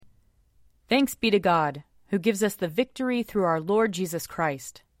Thanks be to God, who gives us the victory through our Lord Jesus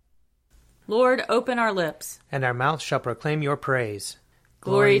Christ. Lord, open our lips, and our mouth shall proclaim your praise.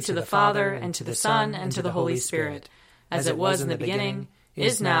 Glory to the Father, and to the Son, and to the Holy Spirit, as it was in the beginning,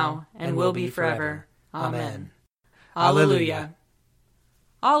 is now, and will be forever. Amen. Alleluia.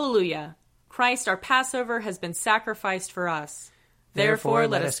 Alleluia. Christ our Passover has been sacrificed for us. Therefore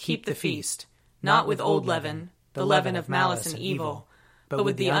let us keep the feast, not with old leaven, the leaven of malice and evil, but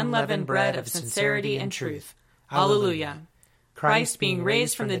with the unleavened bread of sincerity and truth. Alleluia. Christ, being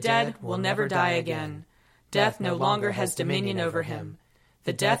raised from the dead, will never die again. Death no longer has dominion over him.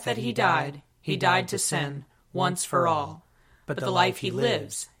 The death that he died to sin, once for all. But the life he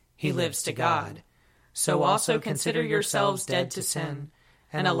lives to God. So also consider yourselves dead to sin,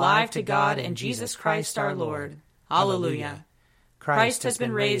 and alive to God in Jesus Christ our Lord. Alleluia. Christ has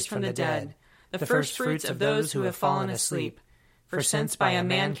been raised from the dead, the firstfruits of those who have fallen asleep. For since by a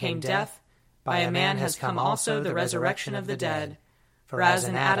man came death, by a man has come also the resurrection of the dead. For as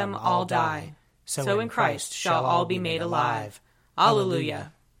in Adam all die, so in Christ shall all be made alive.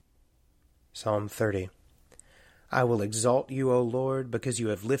 Alleluia. Psalm 30. I will exalt you, O Lord, because you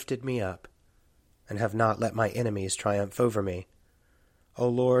have lifted me up, and have not let my enemies triumph over me. O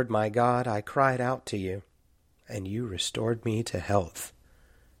Lord, my God, I cried out to you, and you restored me to health.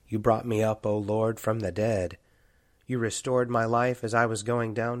 You brought me up, O Lord, from the dead. You restored my life as I was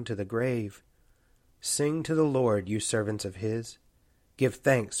going down to the grave. Sing to the Lord, you servants of his. Give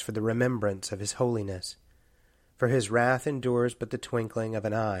thanks for the remembrance of his holiness. For his wrath endures but the twinkling of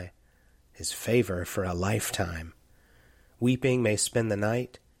an eye, his favor for a lifetime. Weeping may spend the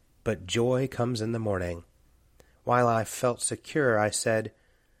night, but joy comes in the morning. While I felt secure, I said,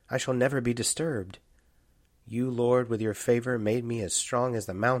 I shall never be disturbed. You, Lord, with your favor made me as strong as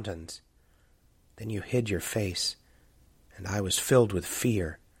the mountains. Then you hid your face, and I was filled with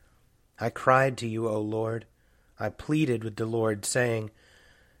fear. I cried to you, O Lord. I pleaded with the Lord, saying,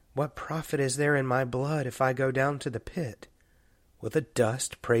 What profit is there in my blood if I go down to the pit? Will the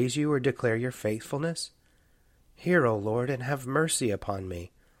dust praise you or declare your faithfulness? Hear, O Lord, and have mercy upon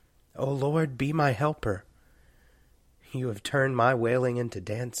me. O Lord, be my helper. You have turned my wailing into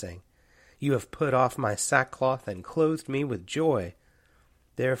dancing. You have put off my sackcloth and clothed me with joy.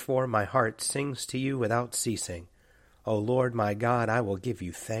 Therefore my heart sings to you without ceasing. O Lord my God, I will give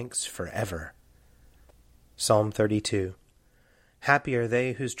you thanks forever. Psalm 32. Happy are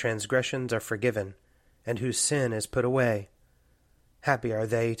they whose transgressions are forgiven, and whose sin is put away. Happy are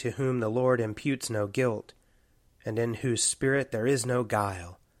they to whom the Lord imputes no guilt, and in whose spirit there is no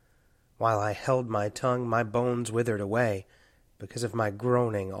guile. While I held my tongue, my bones withered away, because of my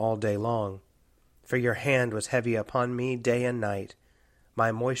groaning all day long. For your hand was heavy upon me day and night.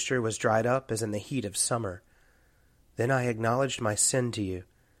 My moisture was dried up as in the heat of summer. Then I acknowledged my sin to you,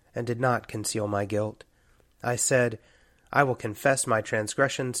 and did not conceal my guilt. I said, I will confess my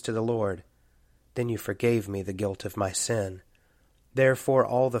transgressions to the Lord. Then you forgave me the guilt of my sin. Therefore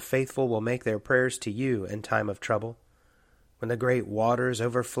all the faithful will make their prayers to you in time of trouble. When the great waters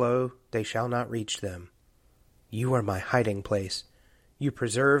overflow, they shall not reach them. You are my hiding place. You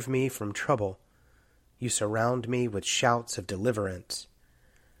preserve me from trouble. You surround me with shouts of deliverance.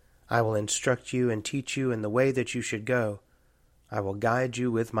 I will instruct you and teach you in the way that you should go. I will guide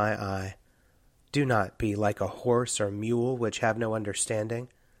you with my eye. Do not be like a horse or mule which have no understanding,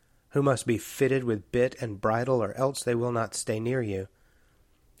 who must be fitted with bit and bridle, or else they will not stay near you.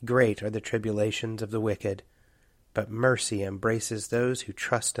 Great are the tribulations of the wicked, but mercy embraces those who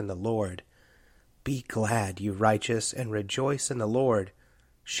trust in the Lord. Be glad, you righteous, and rejoice in the Lord.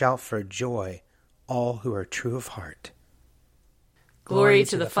 Shout for joy, all who are true of heart. Glory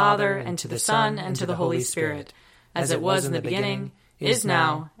to the Father, and to the Son, and to the Holy Spirit, as it was in the beginning, is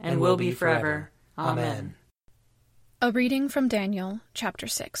now, and will be forever. Amen. A reading from Daniel, chapter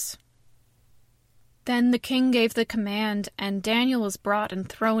 6. Then the king gave the command, and Daniel was brought and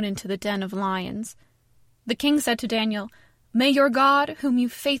thrown into the den of lions. The king said to Daniel, May your God, whom you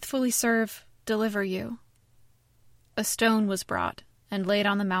faithfully serve, deliver you. A stone was brought, and laid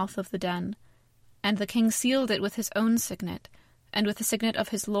on the mouth of the den, and the king sealed it with his own signet, and with the signet of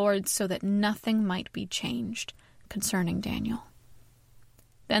his lord, so that nothing might be changed concerning Daniel.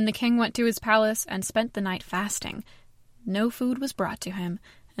 Then the king went to his palace and spent the night fasting. No food was brought to him,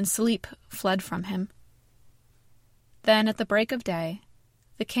 and sleep fled from him. Then at the break of day,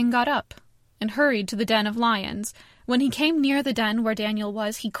 the king got up and hurried to the den of lions. When he came near the den where Daniel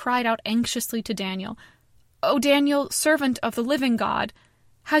was, he cried out anxiously to Daniel, O Daniel, servant of the living God,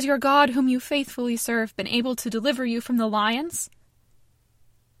 has your God, whom you faithfully serve, been able to deliver you from the lions?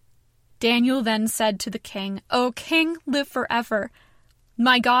 Daniel then said to the king, O king, live forever.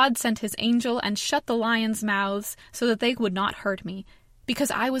 My God sent his angel and shut the lions' mouths so that they would not hurt me,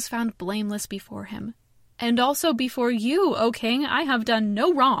 because I was found blameless before him. And also before you, O king, I have done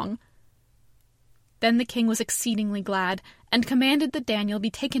no wrong." Then the king was exceedingly glad, and commanded that Daniel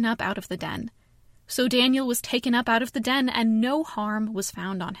be taken up out of the den. So Daniel was taken up out of the den, and no harm was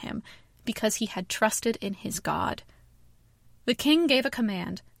found on him, because he had trusted in his God. The king gave a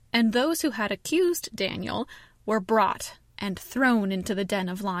command, and those who had accused Daniel were brought and thrown into the den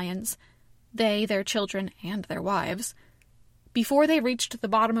of lions, they, their children, and their wives. Before they reached the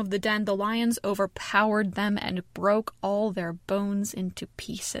bottom of the den, the lions overpowered them and broke all their bones into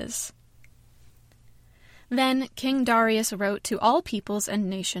pieces. Then King Darius wrote to all peoples and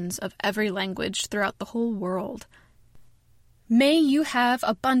nations of every language throughout the whole world, "May you have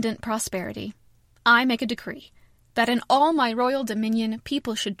abundant prosperity. I make a decree that in all my royal dominion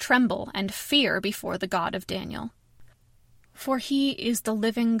people should tremble and fear before the God of Daniel. For he is the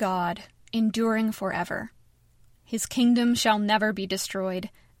living God, enduring forever. His kingdom shall never be destroyed,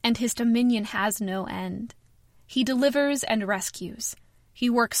 and his dominion has no end. He delivers and rescues. He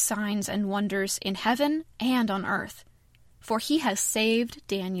works signs and wonders in heaven and on earth. For he has saved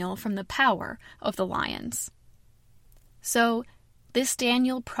Daniel from the power of the lions." So this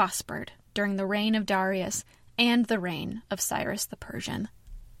Daniel prospered during the reign of Darius and the reign of Cyrus the Persian.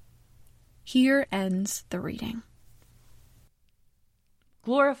 Here ends the reading.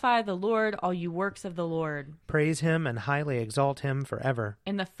 Glorify the Lord, all you works of the Lord. Praise him and highly exalt him forever.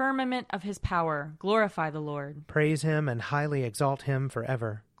 In the firmament of his power, glorify the Lord. Praise him and highly exalt him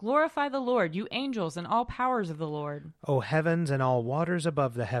forever. Glorify the Lord, you angels and all powers of the Lord. O heavens and all waters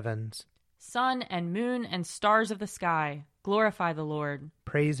above the heavens. Sun and moon and stars of the sky, glorify the Lord.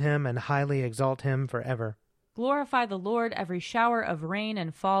 Praise him and highly exalt him forever. Glorify the Lord, every shower of rain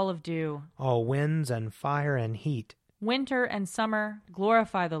and fall of dew. All winds and fire and heat. Winter and summer,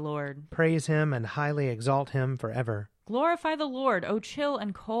 glorify the Lord. Praise him and highly exalt him forever. Glorify the Lord, O chill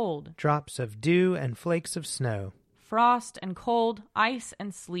and cold. Drops of dew and flakes of snow. Frost and cold, ice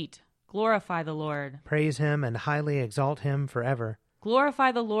and sleet, glorify the Lord. Praise him and highly exalt him forever.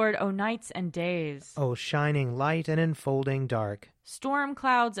 Glorify the Lord, O nights and days. O shining light and enfolding dark. Storm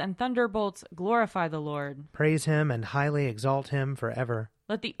clouds and thunderbolts, glorify the Lord. Praise him and highly exalt him forever.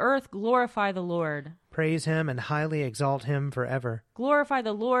 Let the earth glorify the Lord. Praise him and highly exalt him forever. Glorify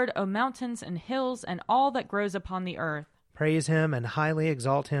the Lord, O mountains and hills, and all that grows upon the earth. Praise him and highly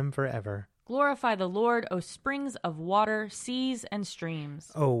exalt him forever. Glorify the Lord, O springs of water, seas and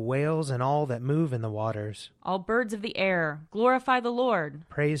streams. O whales and all that move in the waters. All birds of the air, glorify the Lord.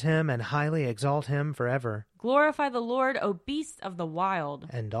 Praise him and highly exalt him forever. Glorify the Lord, O beasts of the wild.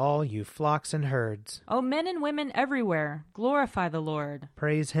 And all you flocks and herds. O men and women everywhere, glorify the Lord.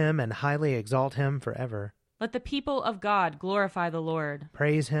 Praise him and highly exalt him forever. Let the people of God glorify the Lord.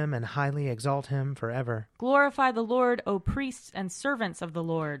 Praise him and highly exalt him forever. Glorify the Lord, O priests and servants of the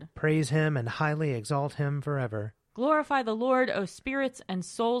Lord. Praise him and highly exalt him forever. Glorify the Lord, O spirits and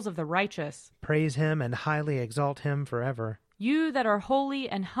souls of the righteous. Praise him and highly exalt him forever. You that are holy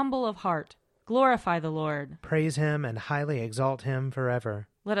and humble of heart, glorify the Lord. Praise him and highly exalt him forever.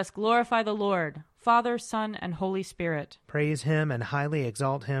 Let us glorify the Lord, Father, Son, and Holy Spirit. Praise him and highly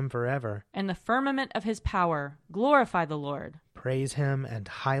exalt him forever. In the firmament of his power, glorify the Lord. Praise him and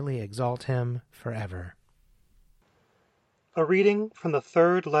highly exalt him forever. A reading from the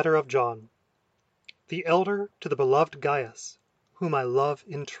third letter of John. The elder to the beloved Gaius, whom I love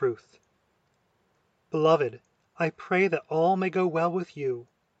in truth. Beloved, I pray that all may go well with you,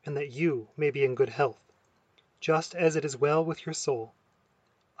 and that you may be in good health, just as it is well with your soul.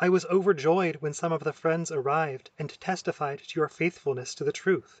 I was overjoyed when some of the friends arrived and testified to your faithfulness to the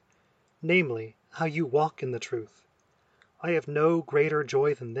truth, namely, how you walk in the truth. I have no greater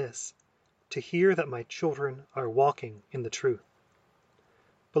joy than this, to hear that my children are walking in the truth.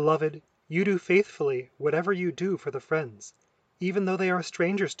 Beloved, you do faithfully whatever you do for the friends, even though they are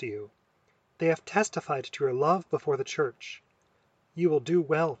strangers to you. They have testified to your love before the church. You will do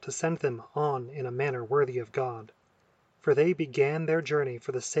well to send them on in a manner worthy of God, for they began their journey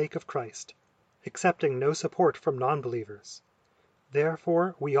for the sake of Christ, accepting no support from non-believers.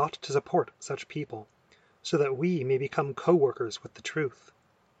 Therefore we ought to support such people, so that we may become co-workers with the truth.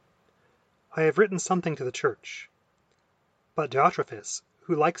 I have written something to the church, but Diotrephes,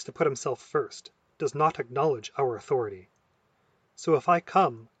 who likes to put himself first, does not acknowledge our authority. So if I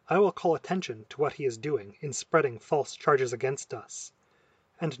come, I will call attention to what he is doing in spreading false charges against us.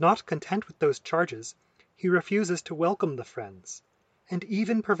 And not content with those charges, he refuses to welcome the friends, and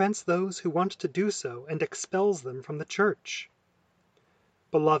even prevents those who want to do so and expels them from the church.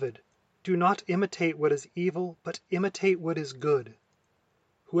 Beloved, do not imitate what is evil, but imitate what is good.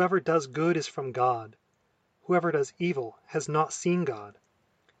 Whoever does good is from God. Whoever does evil has not seen God.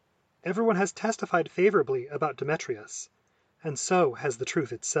 Everyone has testified favorably about Demetrius, and so has the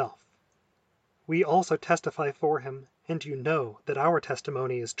truth itself. We also testify for him, and you know that our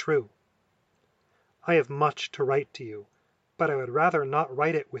testimony is true. I have much to write to you, but I would rather not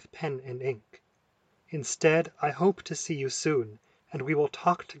write it with pen and ink. Instead, I hope to see you soon, and we will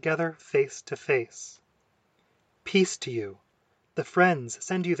talk together face to face. Peace to you. The friends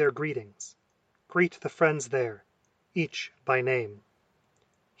send you their greetings. Greet the friends there, each by name.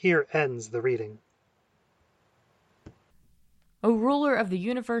 Here ends the reading. O ruler of the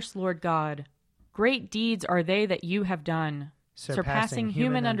universe, Lord God, great deeds are they that you have done, surpassing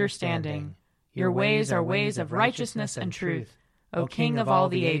human understanding. Your ways are ways of righteousness and truth, O King of all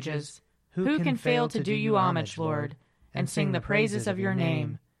the ages. Who can fail to do you homage, Lord, and sing the praises of your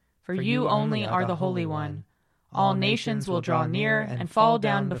name? For you only are the Holy One. All nations will draw near and fall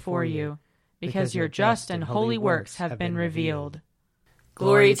down before you, because your just and holy works have been revealed.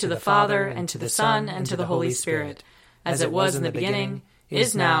 Glory to the Father, and to the Son, and to the Holy Spirit, as it was in the beginning,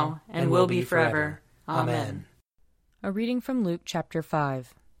 is now, and will be forever. Amen. A reading from Luke chapter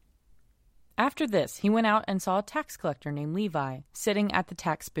 5. After this, he went out and saw a tax collector named Levi sitting at the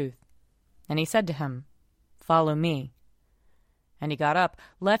tax booth. And he said to him, "Follow me." And he got up,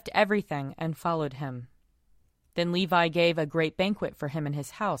 left everything, and followed him. Then Levi gave a great banquet for him in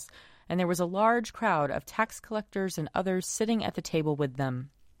his house, and there was a large crowd of tax collectors and others sitting at the table with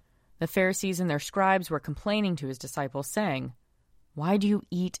them. The Pharisees and their scribes were complaining to his disciples, saying, "Why do you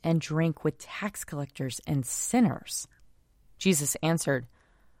eat and drink with tax collectors and sinners?" Jesus answered,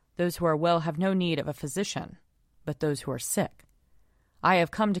 "Those who are well have no need of a physician, but those who are sick. I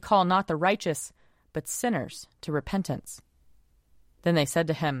have come to call not the righteous, but sinners to repentance." Then they said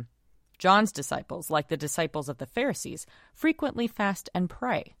to him, "John's disciples, like the disciples of the Pharisees, frequently fast and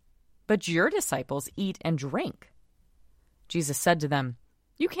pray, but your disciples eat and drink." Jesus said to them,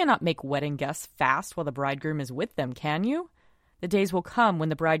 "You cannot make wedding guests fast while the bridegroom is with them, can you? The days will come when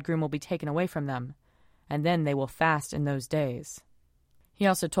the bridegroom will be taken away from them, and then they will fast in those days." He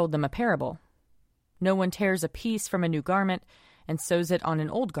also told them a parable. "No one tears a piece from a new garment and sews it on an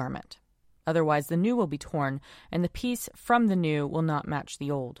old garment. Otherwise the new will be torn, and the piece from the new will not match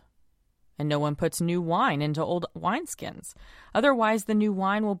the old. And no one puts new wine into old wineskins. Otherwise the new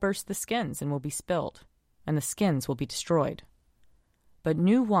wine will burst the skins and will be spilled, and the skins will be destroyed. But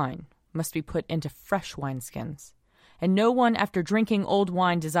new wine must be put into fresh wineskins. And no one after drinking old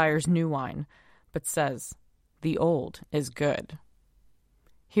wine desires new wine, but says, 'The old is good.'"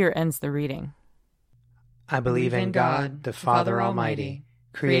 Here ends the reading. I believe in God, the Father Almighty,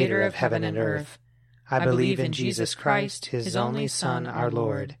 creator of heaven and earth. I believe in Jesus Christ, his only Son, our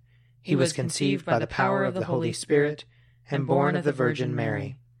Lord. He was conceived by the power of the Holy Spirit and born of the Virgin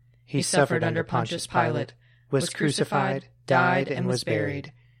Mary. He suffered under Pontius Pilate, was crucified, died, and was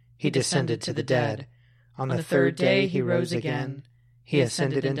buried. He descended to the dead. On the third day he rose again. He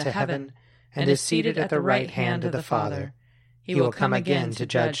ascended into heaven and is seated at the right hand of the Father. He will come again to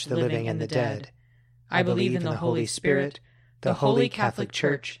judge the living and the dead. I believe in the Holy Spirit, the Holy Catholic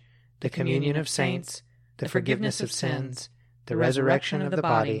Church, the communion of saints, the forgiveness of sins, the resurrection of the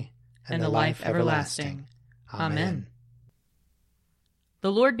body, and the life everlasting. Amen.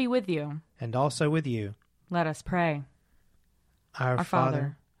 The Lord be with you. And also with you. Let us pray. Our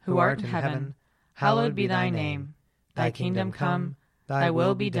Father, who art in heaven, hallowed be thy name. Thy kingdom come, thy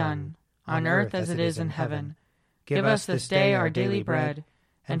will be done, on earth as it is in heaven. Give us this day our daily bread,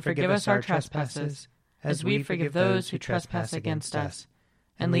 and forgive us our trespasses, as we forgive those who trespass against us.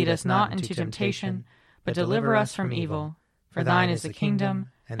 And lead us not into temptation, but deliver us from evil. For thine is the kingdom,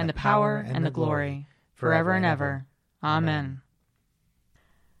 and the power, and the glory, forever and ever. Amen.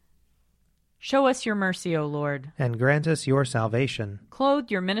 Show us your mercy, O Lord. And grant us your salvation. Clothe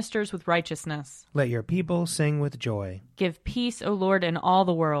your ministers with righteousness. Let your people sing with joy. Give peace, O Lord, in all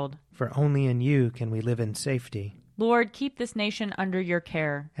the world. For only in you can we live in safety. Lord, keep this nation under your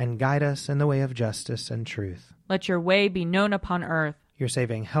care. And guide us in the way of justice and truth. Let your way be known upon earth. Your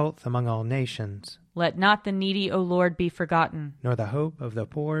saving health among all nations. Let not the needy, O Lord, be forgotten. Nor the hope of the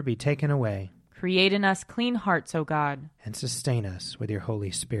poor be taken away. Create in us clean hearts, O God. And sustain us with your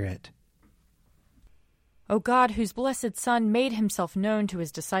Holy Spirit. O God, whose blessed Son made himself known to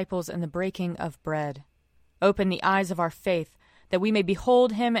his disciples in the breaking of bread, open the eyes of our faith, that we may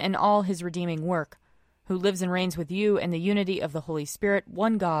behold him in all his redeeming work, who lives and reigns with you in the unity of the Holy Spirit,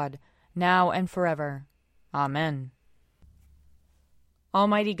 one God, now and forever. Amen.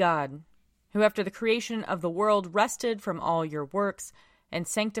 Almighty God, who after the creation of the world rested from all your works, and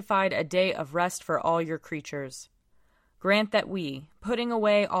sanctified a day of rest for all your creatures, grant that we, putting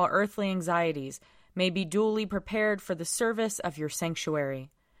away all earthly anxieties, may be duly prepared for the service of your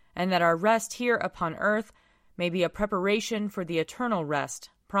sanctuary, and that our rest here upon earth may be a preparation for the eternal rest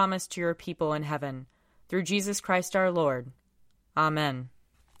promised to your people in heaven, through Jesus Christ our Lord. Amen.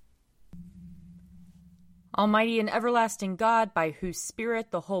 Almighty and everlasting God, by whose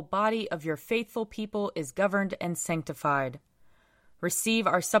Spirit the whole body of your faithful people is governed and sanctified, receive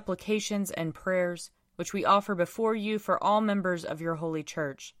our supplications and prayers, which we offer before you for all members of your holy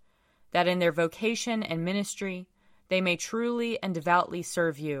church, that in their vocation and ministry they may truly and devoutly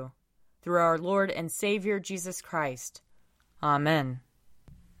serve you, through our Lord and Savior Jesus Christ. Amen.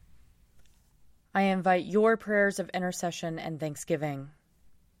 I invite your prayers of intercession and thanksgiving.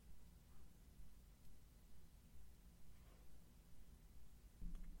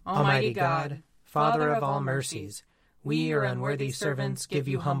 Almighty God, Father of all mercies, we, your unworthy servants, give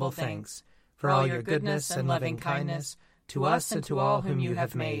you humble thanks for all your goodness and loving kindness to us and to all whom you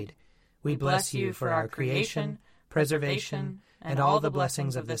have made. We bless you for our creation, preservation, and all the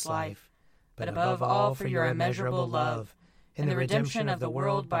blessings of this life, but above all for your immeasurable love in the redemption of the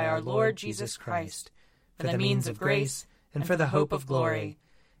world by our Lord Jesus Christ, for the means of grace and for the hope of glory.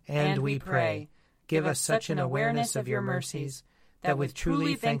 And we pray, give us such an awareness of your mercies that with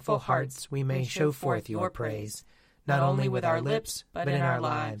truly thankful hearts we may show forth your praise, not only with our lips, but in our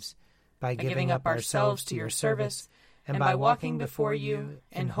lives, by giving up ourselves to your service, and by walking before you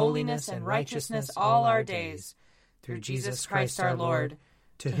in holiness and righteousness all our days, through Jesus Christ our Lord,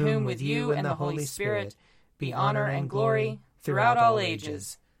 to whom with you and the Holy Spirit be honor and glory throughout all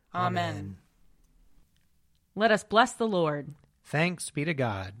ages. Amen. Let us bless the Lord. Thanks be to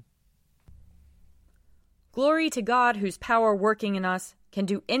God. Glory to God, whose power working in us can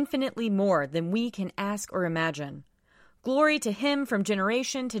do infinitely more than we can ask or imagine. Glory to him from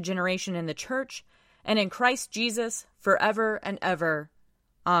generation to generation in the church and in Christ Jesus forever and ever.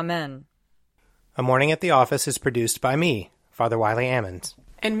 Amen. A Morning at the Office is produced by me, Father Wiley Ammons.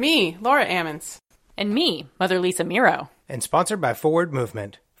 And me, Laura Ammons. And me, Mother Lisa Meirow. And sponsored by Forward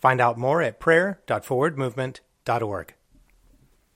Movement. Find out more at prayer.forwardmovement.org.